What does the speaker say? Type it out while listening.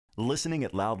Listening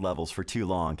at loud levels for too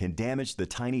long can damage the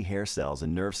tiny hair cells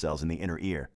and nerve cells in the inner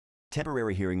ear.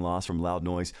 Temporary hearing loss from loud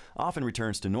noise often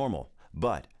returns to normal,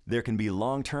 but there can be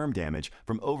long-term damage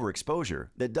from overexposure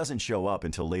that doesn't show up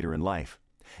until later in life.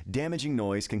 Damaging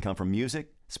noise can come from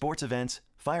music, sports events,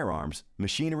 firearms,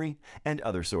 machinery, and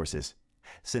other sources.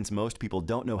 Since most people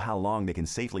don't know how long they can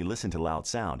safely listen to loud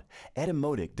sound,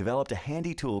 Etymotic developed a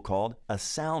handy tool called a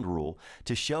sound rule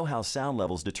to show how sound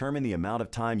levels determine the amount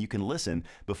of time you can listen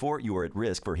before you are at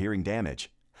risk for hearing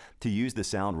damage. To use the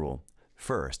sound rule,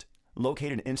 first,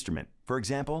 locate an instrument, for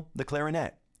example, the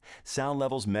clarinet. Sound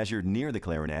levels measured near the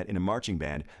clarinet in a marching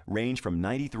band range from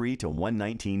 93 to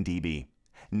 119 dB.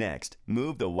 Next,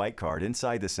 move the white card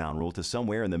inside the sound rule to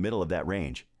somewhere in the middle of that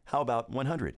range. How about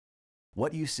 100?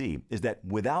 What you see is that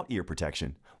without ear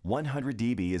protection, 100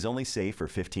 dB is only safe for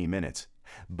 15 minutes.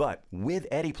 But with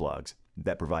Ety plugs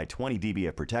that provide 20 dB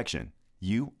of protection,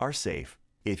 you are safe.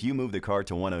 If you move the card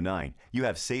to 109, you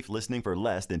have safe listening for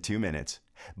less than 2 minutes.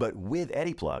 But with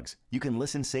Ety plugs, you can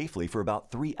listen safely for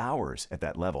about 3 hours at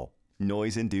that level.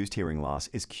 Noise-induced hearing loss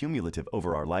is cumulative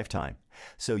over our lifetime,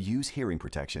 so use hearing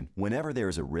protection whenever there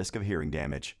is a risk of hearing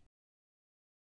damage.